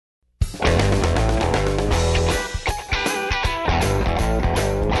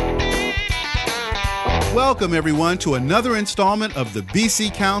Welcome, everyone, to another installment of the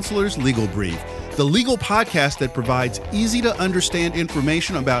BC Counselor's Legal Brief, the legal podcast that provides easy-to-understand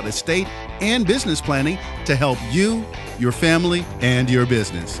information about estate and business planning to help you, your family, and your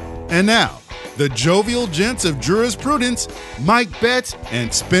business. And now, the jovial gents of jurisprudence, Mike Betts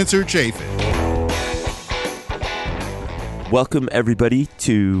and Spencer Chafin. Welcome, everybody,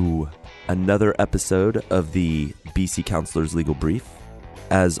 to another episode of the BC Counselor's Legal Brief.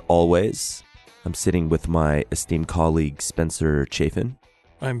 As always, I'm sitting with my esteemed colleague, Spencer Chafin.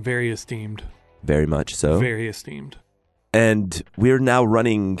 I'm very esteemed. Very much so. Very esteemed. And we're now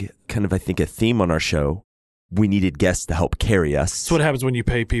running kind of, I think, a theme on our show. We needed guests to help carry us. That's what happens when you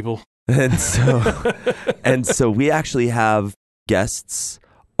pay people. And so we actually have guests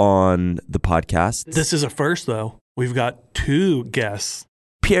on the podcast. This is a first, though. We've got two guests.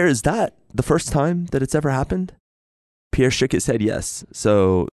 Pierre, is that the first time that it's ever happened? Pierre shook his head yes.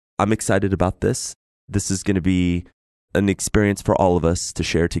 So I'm excited about this. This is going to be an experience for all of us to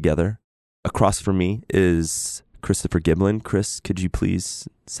share together. Across from me is Christopher Giblin. Chris, could you please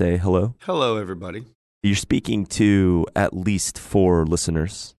say hello? Hello, everybody. You're speaking to at least 4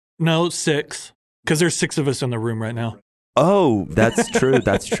 listeners. No, 6, because there's 6 of us in the room right now. Oh, that's true.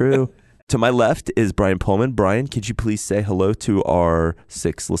 That's true. To my left is Brian Pollman. Brian, could you please say hello to our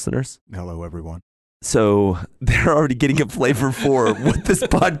 6 listeners? Hello, everyone. So they're already getting a flavor for what this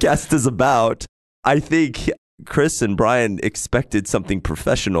podcast is about. I think Chris and Brian expected something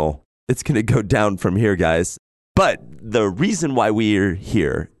professional. It's going to go down from here, guys. But the reason why we're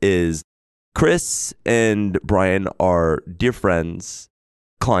here is Chris and Brian are dear friends,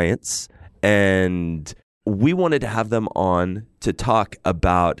 clients, and we wanted to have them on to talk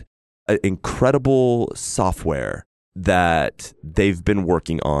about an incredible software that they've been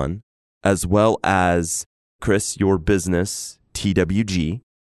working on, as well as, Chris, your business, TWG.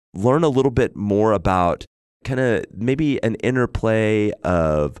 Learn a little bit more about kind of maybe an interplay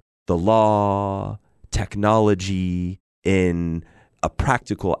of the law, technology in a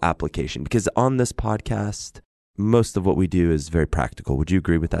practical application. Because on this podcast, most of what we do is very practical. Would you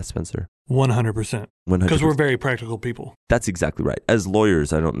agree with that, Spencer? 100%. Because we're very practical people. That's exactly right. As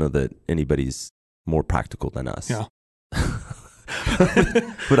lawyers, I don't know that anybody's more practical than us. Yeah.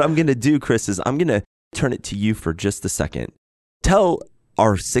 What I'm going to do, Chris, is I'm going to turn it to you for just a second. Tell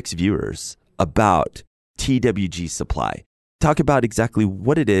our 6 viewers about TWG Supply. Talk about exactly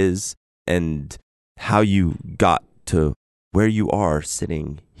what it is and how you got to where you are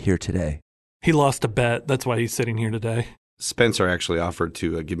sitting here today. He lost a bet. That's why he's sitting here today. Spencer actually offered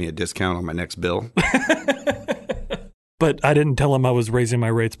to give me a discount on my next bill. But I didn't tell him I was raising my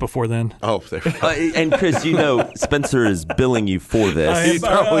rates before then. Oh, there. And Chris, you know, Spencer is billing you for this. He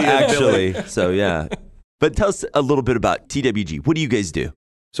probably is actually. So, yeah. But tell us a little bit about TWG. What do you guys do?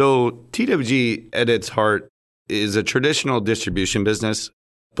 So TWG at its heart is a traditional distribution business,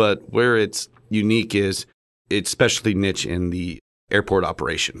 but where it's unique is it's specialty niche in the airport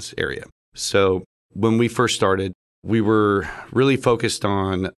operations area. So when we first started, we were really focused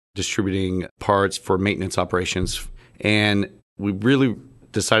on distributing parts for maintenance operations. And we really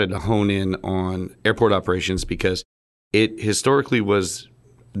decided to hone in on airport operations because it historically was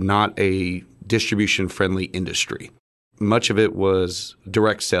not a distribution-friendly industry. Much of it was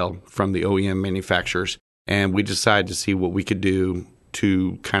direct sale from the OEM manufacturers. And we decided to see what we could do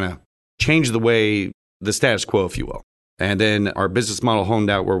to kind of change the way, the status quo, if you will. And then our business model honed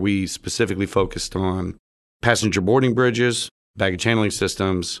out where we specifically focused on passenger boarding bridges, baggage handling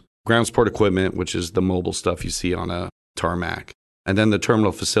systems, ground support equipment, which is the mobile stuff you see on a tarmac, and then the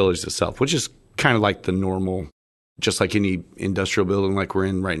terminal facilities itself, which is kind of like the normal, just like any industrial building like we're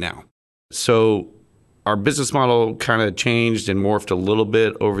in right now. So our business model kind of changed and morphed a little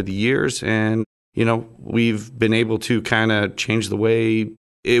bit over the years, and you know, we've been able to kind of change the way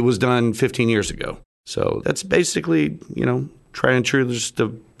it was done 15 years ago. So that's basically, you know, tried and true, just a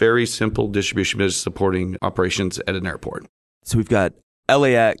very simple distribution business supporting operations at an airport. So we've got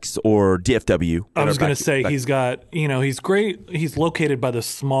LAX or DFW. I was going to say he's got, you know, he's great. He's located by this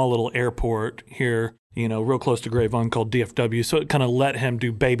small little airport here, you know, real close to Grapevine called DFW. So it kind of let him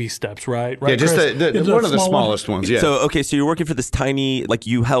do baby steps, right? Yeah, just one of the smallest ones. Yeah. So, okay, so you're working for this tiny, like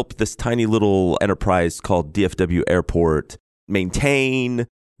you help this tiny little enterprise called DFW Airport maintain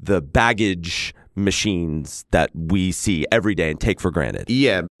the baggage machines that we see every day and take for granted.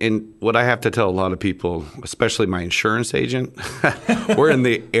 Yeah. And what I have to tell a lot of people, especially my insurance agent, we're in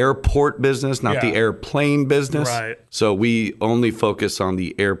the airport business, not the airplane business. Right. So we only focus on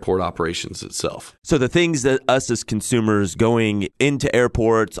the airport operations itself. So the things that us as consumers going into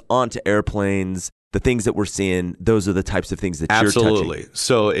airports, onto airplanes, the things that we're seeing, those are the types of things that Absolutely. you're touching.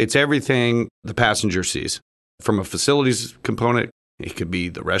 So it's everything the passenger sees. From a facilities component, it could be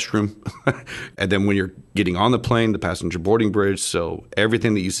the restroom. And then when you're getting on the plane, the passenger boarding bridge. So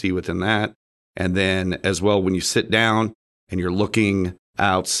everything that you see within that. And then as well, when you sit down and you're looking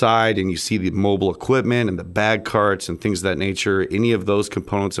outside and you see the mobile equipment and the bag carts and things of that nature, any of those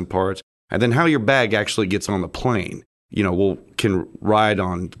components and parts. And then how your bag actually gets on the plane. Can ride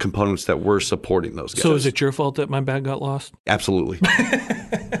on components that we're supporting those guys. So is it your fault that my bag got lost? Absolutely.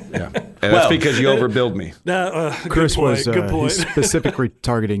 Yeah. And that's because you overbilled me. Chris was good point. He's specifically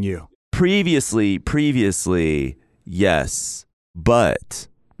targeting you. Previously, yes. But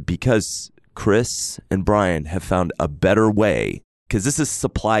because Chris and Brian have found a better way, because this is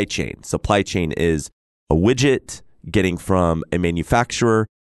supply chain. Supply chain is a widget getting from a manufacturer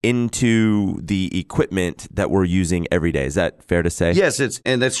into the equipment that we're using every day. Is that fair to say? Yes,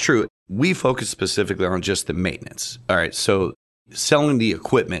 and that's true. We focus specifically on just the maintenance. All right, so selling the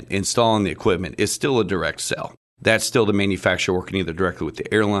equipment, installing the equipment is still a direct sell. That's still the manufacturer working either directly with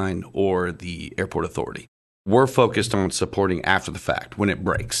the airline or the airport authority. We're focused on supporting after the fact when it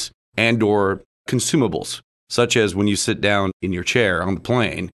breaks and or consumables, such as when you sit down in your chair on the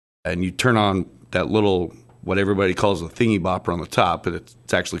plane and you turn on that little what everybody calls a thingy bopper on the top, but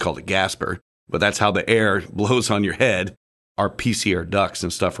it's actually called a gasper. But that's how the air blows on your head. Our PCR ducts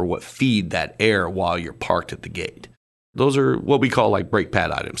and stuff are what feed that air while you're parked at the gate. Those are what we call like brake pad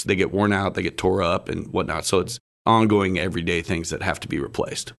items. They get worn out, they get tore up and whatnot. So it's ongoing everyday things that have to be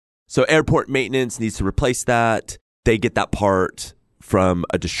replaced. So airport maintenance needs to replace that. They get that part from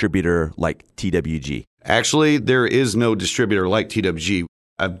a distributor like TWG. Actually, there is no distributor like TWG.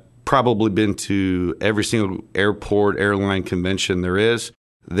 I've probably been to every single airport, airline convention there is.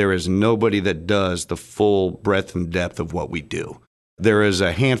 There is nobody that does the full breadth and depth of what we do. There is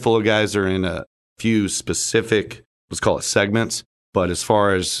a handful of guys that are in a few specific, let's call it segments. But as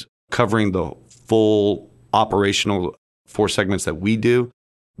far as covering the full operational 4 segments that we do,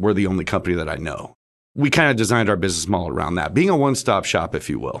 we're the only company that I know. We kind of designed our business model around that, being a one-stop shop, if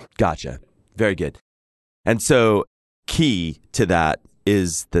you will. Gotcha. Very good. And so key to that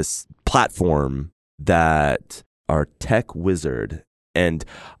is this platform that our tech wizard, and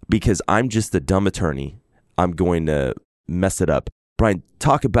because I'm just a dumb attorney, I'm going to mess it up. Brian,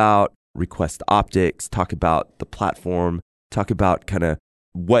 talk about RequestOptix, talk about the platform, talk about kind of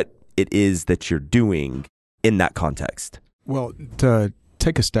what it is that you're doing in that context. Well, to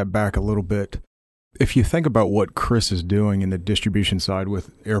take a step back a little bit, if you think about what Chris is doing in the distribution side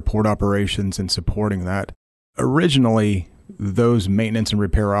with airport operations and supporting that, originally those maintenance and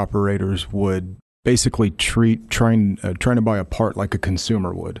repair operators would basically treat trying to buy a part like a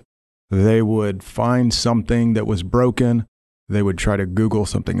consumer would. They would find something that was broken. They would try to Google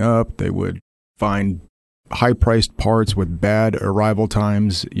something up. They would find high-priced parts with bad arrival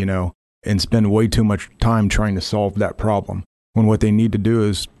times, and spend way too much time trying to solve that problem. When what they need to do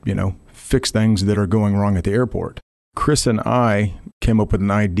is, fix things that are going wrong at the airport. Chris and I came up with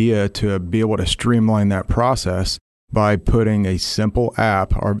an idea to be able to streamline that process by putting a simple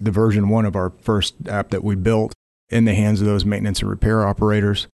app, the version 1 of our first app that we built, in the hands of those maintenance and repair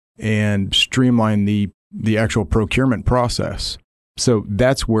operators and streamline the actual procurement process. So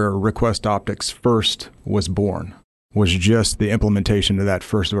that's where RequestOptix first was born, was just the implementation of that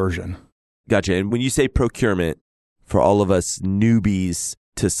first version. Gotcha. And when you say procurement, for all of us newbies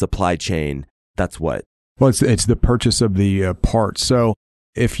to supply chain, that's what? Well, it's the purchase of the parts. So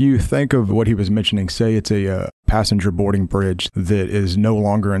if you think of what he was mentioning, say it's a passenger boarding bridge that is no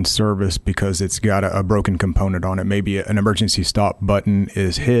longer in service because it's got a broken component on it. Maybe an emergency stop button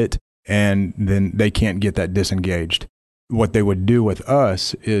is hit and then they can't get that disengaged. What they would do with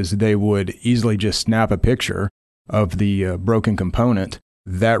us is they would easily just snap a picture of the broken component.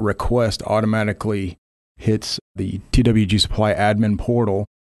 That request automatically hits the TWG Supply admin portal.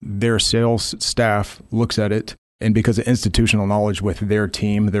 Their sales staff looks at it, and because of institutional knowledge with their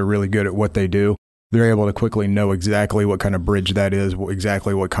team, they're really good at what they do. They're able to quickly know exactly what kind of bridge that is,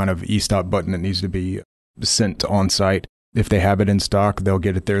 exactly what kind of e-stop button that needs to be sent on site. If they have it in stock, they'll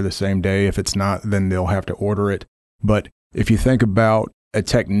get it there the same day. If it's not, then they'll have to order it. But if you think about a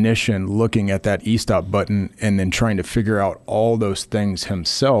technician looking at that e-stop button and then trying to figure out all those things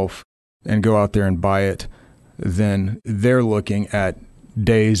himself and go out there and buy it, then they're looking at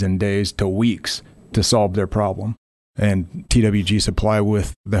days and days to weeks to solve their problem. And TWG Supply,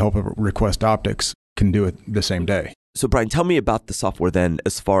 with the help of RequestOptix, can do it the same day. So Brian, tell me about the software then,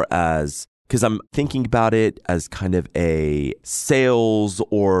 as far as, because I'm thinking about it as kind of a sales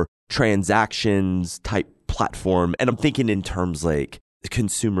or transactions type platform. And I'm thinking in terms like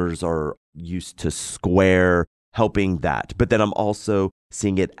consumers are used to Square, helping that. But then I'm also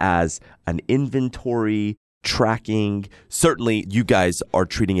seeing it as an inventory tracking. Certainly, you guys are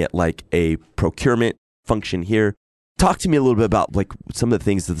treating it like a procurement function here. Talk to me a little bit about like some of the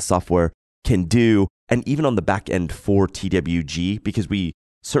things that the software can do, and even on the back end for TWG, because we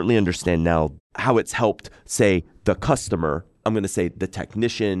certainly understand now how it's helped, say, the customer, I'm going to say the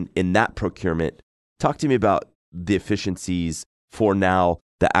technician in that procurement. Talk to me about the efficiencies for now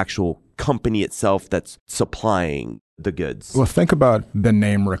the actual company itself that's supplying the goods. Well, think about the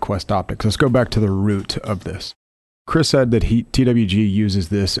name RequestOptix. Let's go back to the root of this. Chris said that TWG uses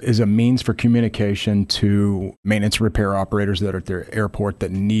this as a means for communication to maintenance and repair operators that are at their airport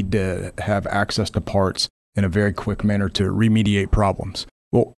that need to have access to parts in a very quick manner to remediate problems.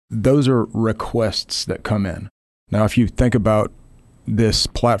 Well, those are requests that come in. Now, if you think about this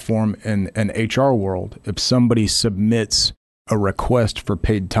platform in an HR world, if somebody submits a request for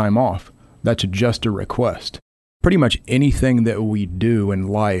paid time off, that's just a request. Pretty much anything that we do in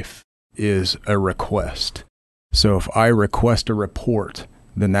life is a request. So if I request a report,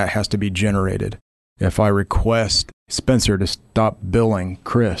 then that has to be generated. If I request Spencer to stop billing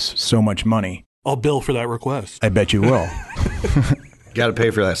Chris so much money, I'll bill for that request. I bet you will. Got to pay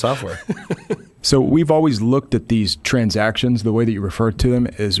for that software. So we've always looked at these transactions, the way that you refer to them,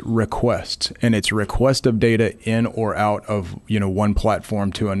 as requests. And it's request of data in or out of, one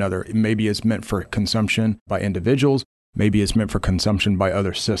platform to another. Maybe it's meant for consumption by individuals. Maybe it's meant for consumption by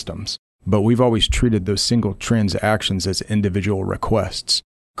other systems. But we've always treated those single transactions as individual requests.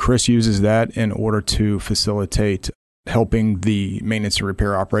 Chris uses that in order to facilitate helping the maintenance and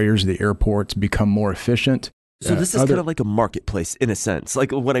repair operators, the airports, become more efficient. So this is kind of like a marketplace in a sense.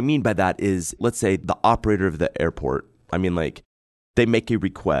 Like what I mean by that is, let's say the operator of the airport, they make a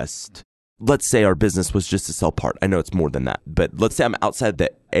request. Let's say our business was just to sell part. I know it's more than that, but let's say I'm outside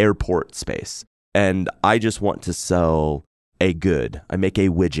the airport space and I just want to sell a good. I make a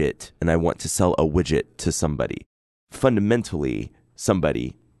widget and I want to sell a widget to somebody. Fundamentally,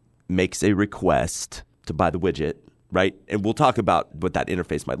 somebody makes a request to buy the widget, right? And we'll talk about what that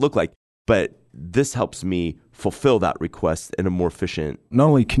interface might look like, but this helps me fulfill that request in a more efficient. Not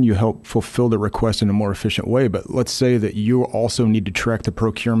only can you help fulfill the request in a more efficient way, but let's say that you also need to track the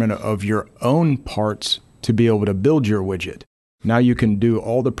procurement of your own parts to be able to build your widget. Now you can do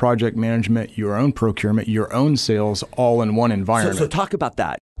all the project management, your own procurement, your own sales, all in one environment. So talk about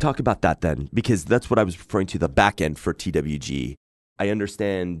that. Talk about that then, because that's what I was referring to, the back end for TWG. I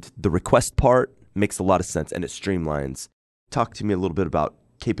understand the request part makes a lot of sense and it streamlines. Talk to me a little bit about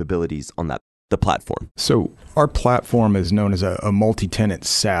capabilities on the platform. So our platform is known as a multi-tenant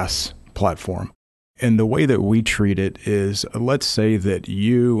SaaS platform. And the way that we treat it is, let's say that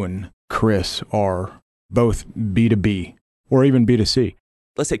you and Chris are both B2B or even B2C.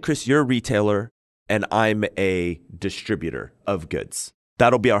 Let's say, Chris, you're a retailer and I'm a distributor of goods.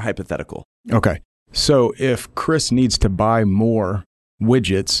 That'll be our hypothetical. Okay. So if Chris needs to buy more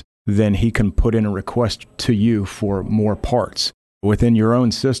widgets, then he can put in a request to you for more parts. Within your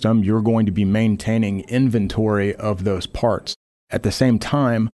own system, you're going to be maintaining inventory of those parts. At the same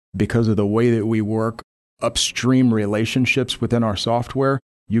time, because of the way that we work, upstream relationships within our software,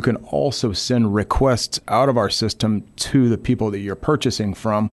 you can also send requests out of our system to the people that you're purchasing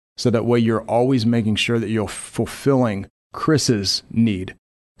from, so that way you're always making sure that you're fulfilling Chris's need.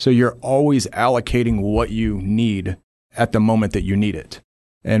 So you're always allocating what you need at the moment that you need it.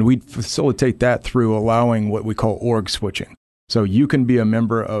 And we facilitate that through allowing what we call org switching. So you can be a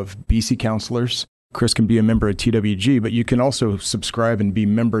member of BC Counselors, Chris can be a member of TWG, but you can also subscribe and be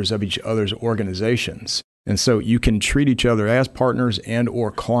members of each other's organizations. And so you can treat each other as partners and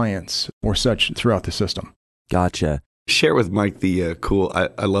or clients or such throughout the system. Gotcha. Share with Mike the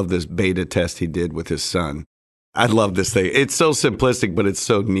I love this beta test he did with his son. I love this thing. It's so simplistic, but it's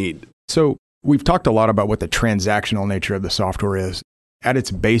so neat. So we've talked a lot about what the transactional nature of the software is. At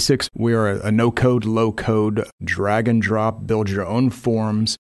its basics, we are a no-code, low-code, drag and drop, build your own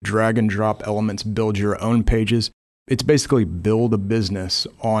forms, drag and drop elements, build your own pages. It's basically build a business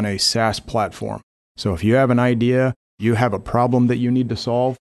on a SaaS platform. So if you have an idea, you have a problem that you need to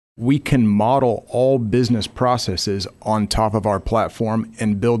solve, we can model all business processes on top of our platform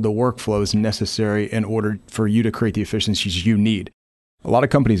and build the workflows necessary in order for you to create the efficiencies you need. A lot of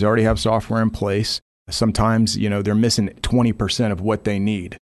companies already have software in place. Sometimes, they're missing 20% of what they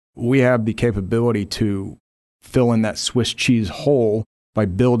need. We have the capability to fill in that Swiss cheese hole by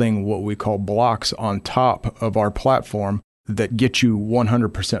building what we call blocks on top of our platform that get you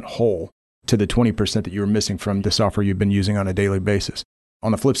 100% whole to the 20% that you're missing from the software you've been using on a daily basis.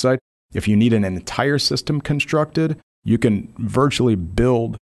 On the flip side, if you need an entire system constructed, you can virtually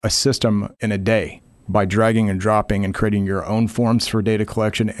build a system in a day by dragging and dropping and creating your own forms for data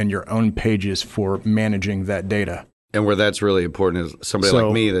collection and your own pages for managing that data. And where that's really important is somebody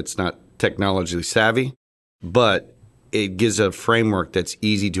like me that's not technologically savvy, but it gives a framework that's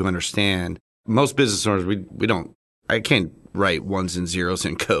easy to understand. Most business owners, I can't write ones and zeros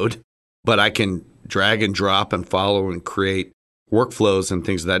in code, but I can drag and drop and follow and create workflows and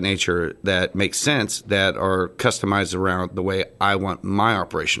things of that nature that make sense, that are customized around the way I want my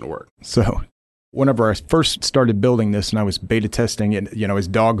operation to work. So whenever I first started building this and I was beta testing it, I was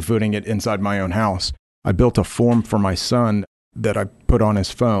dog fooding it inside my own house, I built a form for my son that I put on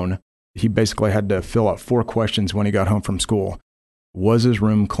his phone. He basically had to fill out 4 questions when he got home from school. Was his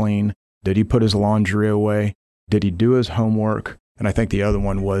room clean? Did he put his laundry away? Did he do his homework? And I think the other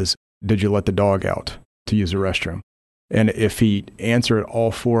one was, did you let the dog out to use the restroom? And if he answered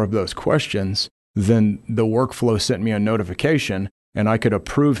all 4 of those questions, then the workflow sent me a notification and I could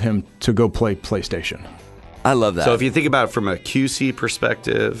approve him to go play PlayStation. I love that. So if you think about it from a QC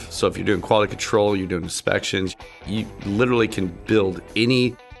perspective, so if you're doing quality control, you're doing inspections, you literally can build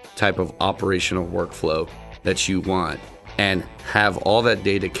any type of operational workflow that you want and have all that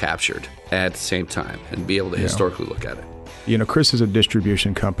data captured at the same time and be able to historically look at it. Chris is a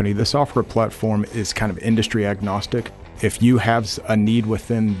distribution company. The software platform is kind of industry agnostic. If you have a need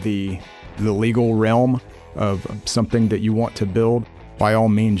within the legal realm of something that you want to build, by all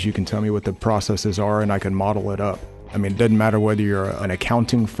means, you can tell me what the processes are and I can model it up. I mean, it doesn't matter whether you're an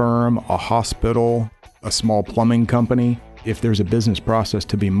accounting firm, a hospital, a small plumbing company. If there's a business process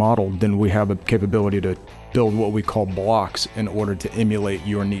to be modeled, then we have a capability to build what we call blocks in order to emulate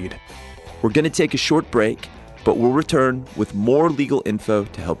your need. We're going to take a short break, but we'll return with more legal info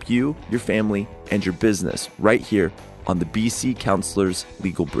to help you, your family, and your business right here on the BC Counselors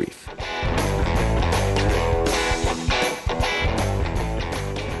Legal Brief.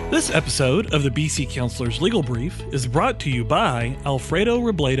 This episode of the BC Counselors Legal Brief is brought to you by Alfredo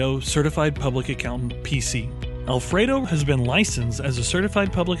Robledo, Certified Public Accountant, PC. Alfredo has been licensed as a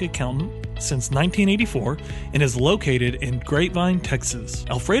certified public accountant since 1984 and is located in Grapevine, Texas.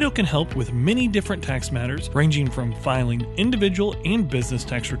 Alfredo can help with many different tax matters, ranging from filing individual and business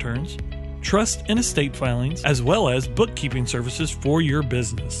tax returns, trust and estate filings, as well as bookkeeping services for your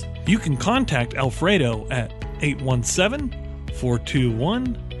business. You can contact Alfredo at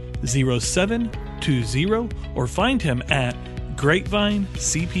 817-421-0720 or find him at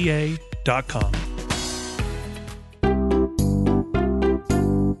grapevinecpa.com.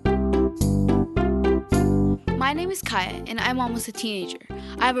 My name is Kaya, and I'm almost a teenager.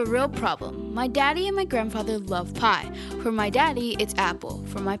 I have a real problem. My daddy and my grandfather love pie. For my daddy, it's apple.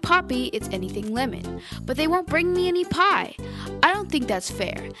 For my poppy, it's anything lemon. But they won't bring me any pie. I don't think that's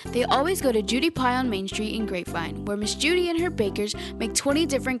fair. They always go to Judy Pie on Main Street in Grapevine, where Miss Judy and her bakers make 20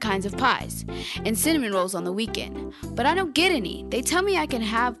 different kinds of pies, and cinnamon rolls on the weekend. But I don't get any. They tell me I can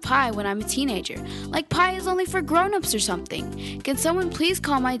have pie when I'm a teenager, like pie is only for grown-ups or something. Can someone please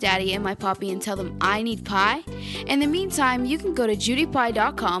call my daddy and my poppy and tell them I need pie? In the meantime, you can go to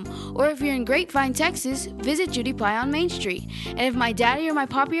judypie.com, or if you're in Grapevine, Texas, visit Judy Pie on Main Street. And if my daddy or my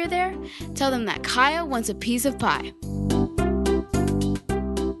poppy are there, tell them that Kaya wants a piece of pie.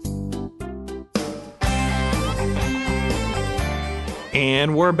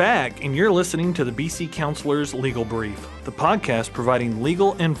 And we're back, and you're listening to the BC Counselors Legal Brief, the podcast providing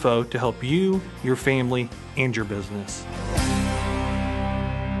legal info to help you, your family, and your business.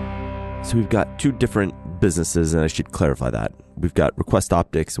 So we've got 2 different businesses, and I should clarify that. We've got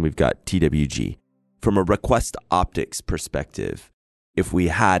RequestOptix and we've got TWG. From a RequestOptix perspective, if we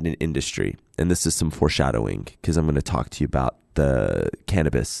had an industry, and this is some foreshadowing because I'm going to talk to you about the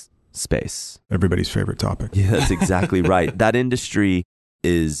cannabis space. Everybody's favorite topic. Yeah, that's exactly right. That industry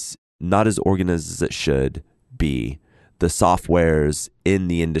is not as organized as it should be. The softwares in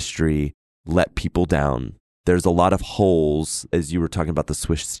the industry let people down. There's a lot of holes, as you were talking about the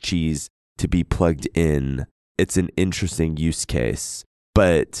Swiss cheese, to be plugged in. It's an interesting use case.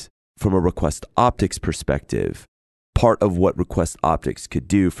 But from a RequestOptix perspective, part of what RequestOptix could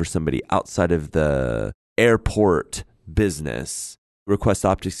do for somebody outside of the airport business,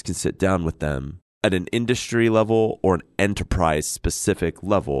 RequestOptix can sit down with them at an industry level or an enterprise specific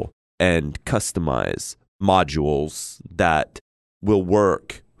level and customize modules that will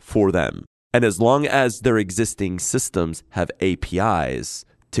work for them. And as long as their existing systems have APIs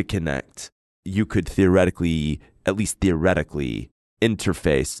to connect, you could theoretically, at least theoretically,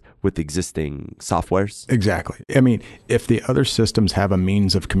 interface with existing softwares. Exactly. I mean, if the other systems have a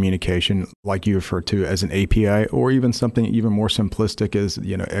means of communication, like you refer to as an API, or even something even more simplistic as,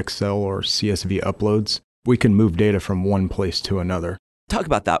 Excel or CSV uploads, we can move data from one place to another. talk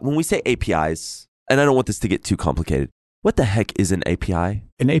about that. When we say APIs, and I don't want this to get too complicated, what the heck is an API?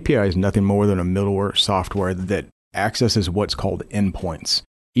 An API is nothing more than a middleware software that accesses what's called endpoints.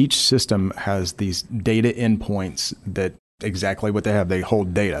 Each system has these data endpoints that exactly what they have. They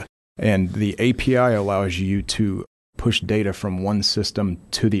hold data. And the API allows you to push data from one system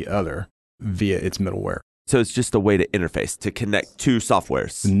to the other via its middleware. So it's just a way to interface, to connect two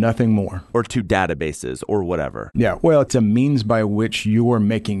softwares. Nothing more. Or two databases or whatever. Yeah, well, it's a means by which you are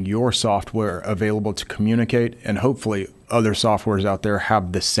making your software available to communicate, and hopefully other softwares out there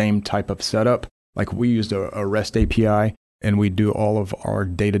have the same type of setup. Like we used a REST API, and we do all of our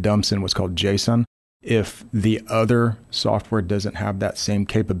data dumps in what's called JSON. If the other software doesn't have that same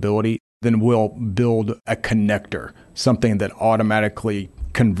capability, then we'll build a connector, something that automatically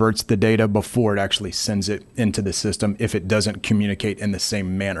converts the data before it actually sends it into the system if it doesn't communicate in the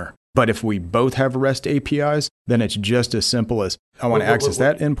same manner. But if we both have REST APIs, then it's just as simple as I want to access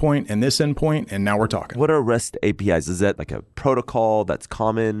that endpoint and this endpoint, and now we're talking. What are REST APIs? Is that like a protocol that's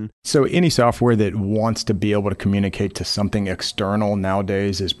common? So any software that wants to be able to communicate to something external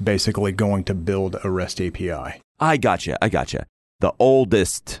nowadays is basically going to build a REST API. I gotcha. The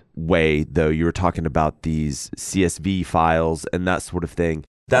oldest way, though, you were talking about these CSV files and that sort of thing.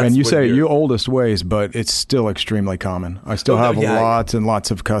 And you say you oldest ways, but it's still extremely common. I still have lots and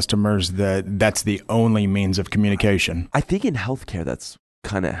lots of customers that's the only means of communication. I think in healthcare, that's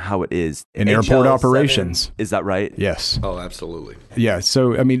kind of how it is. In airport operations. Is that right? Yes. Oh, absolutely. Yeah.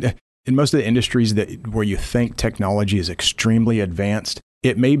 So, I mean, in most of the industries where you think technology is extremely advanced,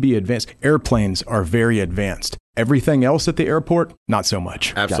 it may be advanced. Airplanes are very advanced. Everything else at the airport, not so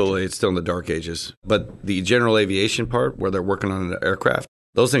much. Absolutely. Gotcha. It's still in the dark ages. But the general aviation part, where they're working on an aircraft,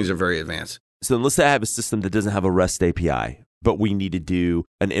 those things are very advanced. So let's say I have a system that doesn't have a REST API, but we need to do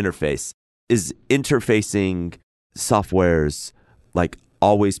an interface. Is interfacing softwares like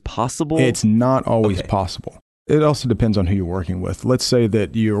always possible? It's not always possible. It also depends on who you're working with. Let's say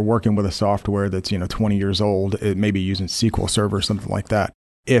that you're working with a software that's 20 years old. It may be using SQL Server or something like that.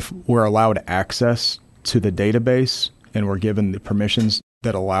 If we're allowed access to the database and we're given the permissions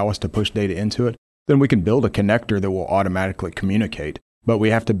that allow us to push data into it, then we can build a connector that will automatically communicate. But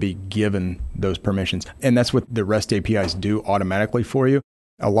we have to be given those permissions. And that's what the REST APIs do automatically for you.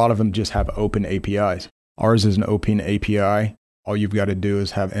 A lot of them just have open APIs. Ours is an open API. All you've got to do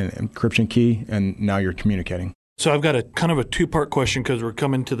is have an encryption key, and now you're communicating. So I've got a kind of a two-part question because we're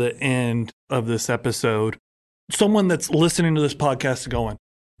coming to the end of this episode. Someone that's listening to this podcast going,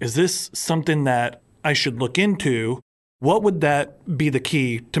 is this something that I should look into? What would that be the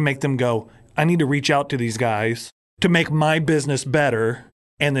key to make them go, I need to reach out to these guys to make my business better?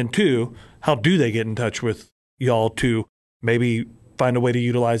 And then two, how do they get in touch with y'all to maybe find a way to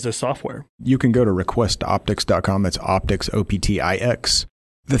utilize this software? You can go to RequestOptix.com. That's Optix, OPTIX.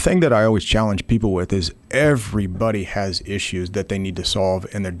 The thing that I always challenge people with is everybody has issues that they need to solve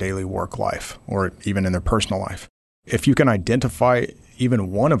in their daily work life or even in their personal life. If you can identify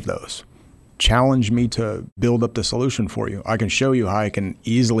even one of those, challenge me to build up the solution for you. I can show you how I can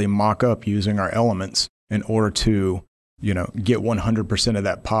easily mock up using our elements in order to, get 100% of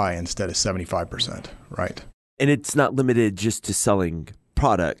that pie instead of 75%, right? And it's not limited just to selling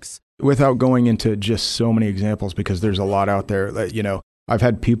products. Without going into just so many examples, because there's a lot out there that, I've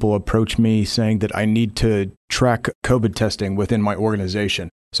had people approach me saying that I need to track COVID testing within my organization.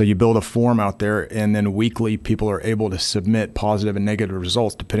 So you build a form out there, and then weekly people are able to submit positive and negative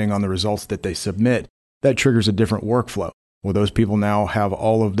results depending on the results that they submit. That triggers a different workflow. Well, those people now have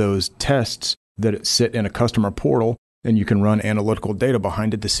all of those tests that sit in a customer portal, and you can run analytical data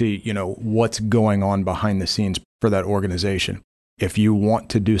behind it to see, what's going on behind the scenes for that organization. If you want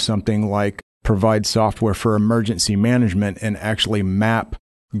to do something like provide software for emergency management and actually map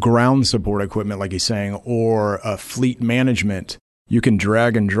ground support equipment, like he's saying, or fleet management, you can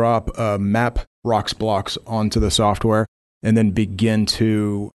drag and drop map rocks blocks onto the software and then begin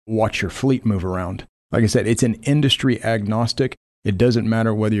to watch your fleet move around. Like I said, it's an industry agnostic. It doesn't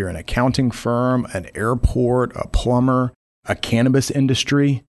matter whether you're an accounting firm, an airport, a plumber, a cannabis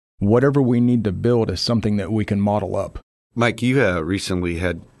industry. Whatever we need to build is something that we can model up. Mike, you recently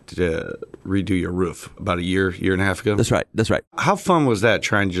had to redo your roof about a year and a half ago. That's right. How fun was that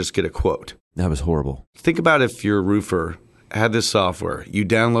trying to just get a quote? That was horrible. Think about if your roofer had this software, you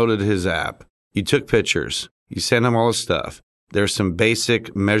downloaded his app, you took pictures, you sent him all his stuff. There's some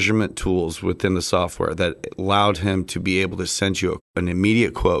basic measurement tools within the software that allowed him to be able to send you an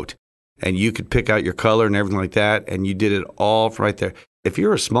immediate quote, and you could pick out your color and everything like that, and you did it all right there. If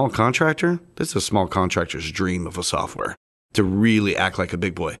you're a small contractor, this is a small contractor's dream of a software, to really act like a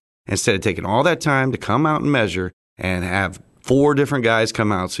big boy. Instead of taking all that time to come out and measure and have 4 different guys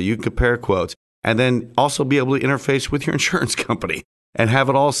come out so you can compare quotes, and then also be able to interface with your insurance company and have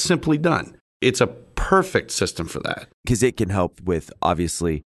it all simply done. It's a perfect system for that. Because it can help with,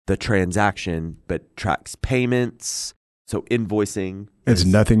 obviously, the transaction, but tracks payments. So invoicing. It's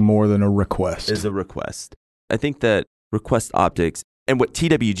nothing more than a request. Is a request. I think that RequestOptix and what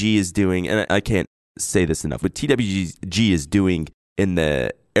TWG is doing, and I can't say this enough, what TWG is doing in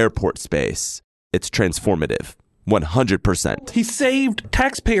the airport space, it's transformative. 100%. He saved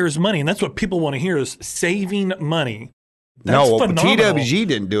taxpayers' money, and that's what people want to hear is saving money. That's phenomenal. TWG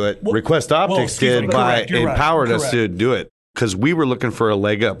didn't do it. RequestOptix did by empowered us to do it because we were looking for a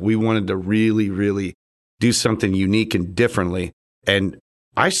leg up. We wanted to really, really do something unique and differently. And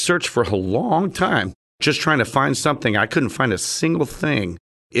I searched for a long time just trying to find something. I couldn't find a single thing.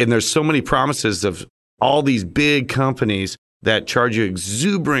 And there's so many promises of all these big companies that charge you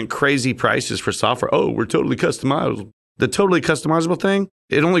exuberant, crazy prices for software. Oh, we're totally customizable. The totally customizable thing,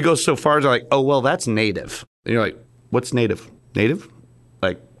 it only goes so far as like, oh, well, that's native. And you're like, what's native? Native?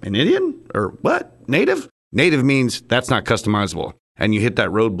 Like an Indian? Or what? Native? Native means that's not customizable. And you hit that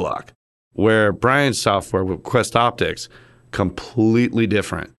roadblock. Where Brian's software with RequestOptix, completely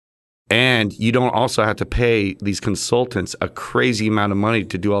different. And you don't also have to pay these consultants a crazy amount of money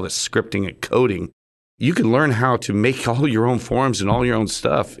to do all this scripting and coding. You can learn how to make all your own forms and all your own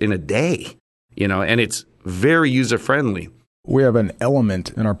stuff in a day, and it's very user-friendly. We have an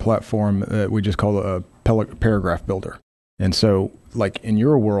element in our platform that we just call a paragraph builder. And so, like in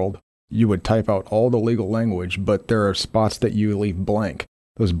your world, you would type out all the legal language, but there are spots that you leave blank.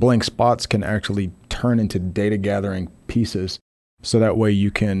 Those blank spots can actually turn into data gathering pieces. So that way you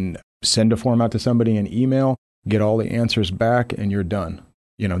can send a form out to somebody in email, get all the answers back, and you're done.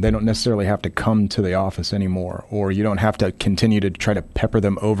 They don't necessarily have to come to the office anymore, or you don't have to continue to try to pepper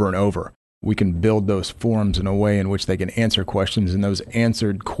them over and over. We can build those forms in a way in which they can answer questions, and those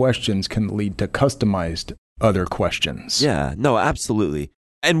answered questions can lead to customized other questions. Yeah, no, absolutely.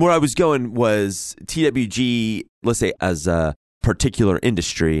 And where I was going was TWG, let's say as a particular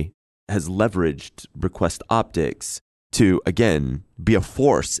industry, has leveraged RequestOptix to, again, be a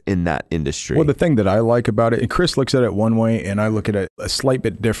force in that industry. Well, the thing that I like about it, and Chris looks at it one way and I look at it a slight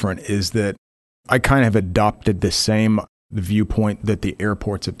bit different, is that I kind of have adopted the same viewpoint that the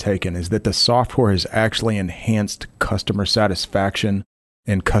airports have taken, is that the software has actually enhanced customer satisfaction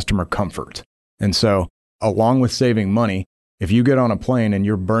and customer comfort. And so, along with saving money, if you get on a plane and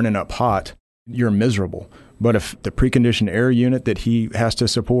you're burning up hot, you're miserable. But if the preconditioned air unit that he has to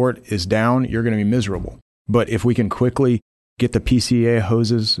support is down, you're going to be miserable. But if we can quickly get the PCA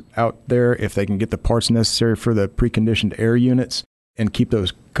hoses out there, if they can get the parts necessary for the preconditioned air units and keep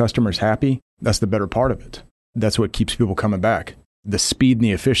those customers happy, that's the better part of it. That's what keeps people coming back. The speed and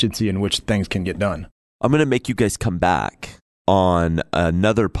the efficiency in which things can get done. I'm going to make you guys come back on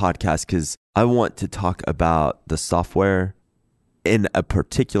another podcast because I want to talk about the software in a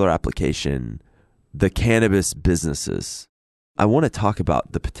particular application, the cannabis businesses. I want to talk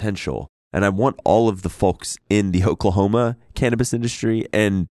about the potential, and I want all of the folks in the Oklahoma cannabis industry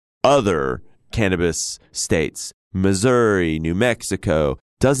and other cannabis states, Missouri, New Mexico,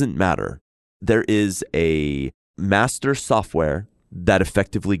 doesn't matter. There is a master software that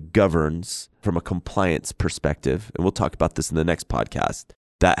effectively governs from a compliance perspective, and we'll talk about this in the next podcast,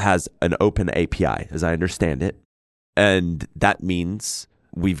 that has an open API, as I understand it. And that means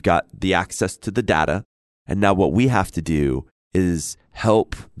we've got the access to the data. And now what we have to do is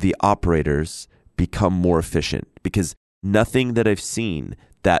help the operators become more efficient, because nothing that I've seen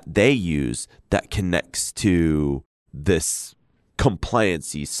that they use that connects to this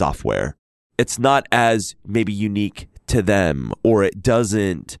compliancy software, it's not as maybe unique to them, or it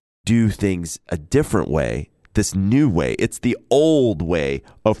doesn't do things a different way, this new way. It's the old way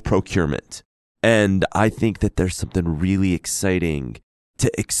of procurement. And I think that there's something really exciting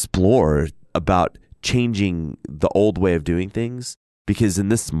to explore about changing the old way of doing things, because in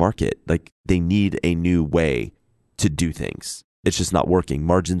this market, like, they need a new way to do things. It's just not working.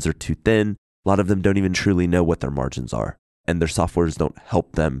 Margins are too thin. A lot of them don't even truly know what their margins are, and their softwares don't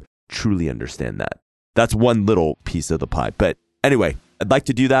help them truly understand that. That's one little piece of the pie. But anyway, I'd like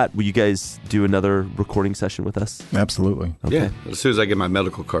to do that. Will you guys do another recording session with us? Absolutely. Okay. Yeah, as soon as I get my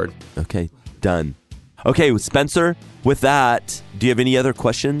medical card. Okay, done. Okay, Spencer, with that, do you have any other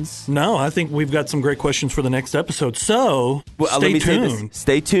questions? No, I think we've got some great questions for the next episode. So stay tuned.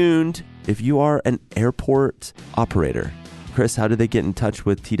 Stay tuned. If you are an airport operator, Chris, how do they get in touch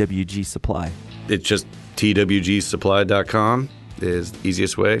with TWG Supply? It's just twgsupply.com is the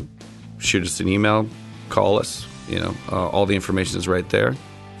easiest way. Shoot us an email, call us. All the information is right there.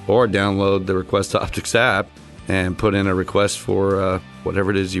 Or download the RequestOptix app and put in a request for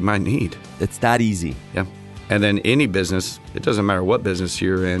whatever it is you might need. It's that easy. Yeah. And then any business, it doesn't matter what business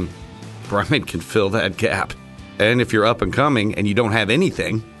you're in, Brian can fill that gap. And if you're up and coming and you don't have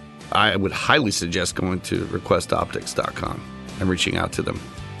anything, I would highly suggest going to RequestOptix.com and reaching out to them.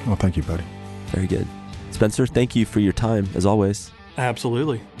 Well, thank you, buddy. Very good. Spencer, thank you for your time, as always.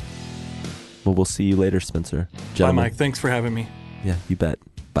 Absolutely. Well, we'll see you later, Spencer. Bye, Gentlemen. Mike. Thanks for having me. Yeah, you bet.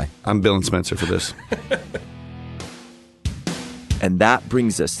 Bye. I'm Bill and Spencer for this. And that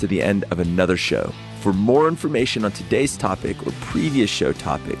brings us to the end of another show. For more information on today's topic or previous show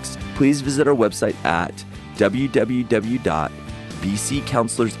topics, please visit our website at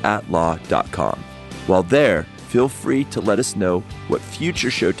www.bccounselorsatlaw.com. While there, feel free to let us know what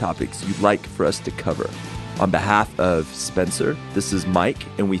future show topics you'd like for us to cover. On behalf of Spencer, this is Mike,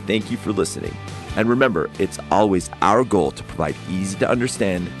 and we thank you for listening. And remember, it's always our goal to provide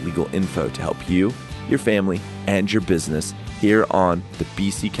easy-to-understand legal info to help you, your family, and your business here on the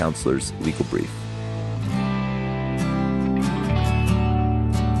BC Counselors Legal Brief.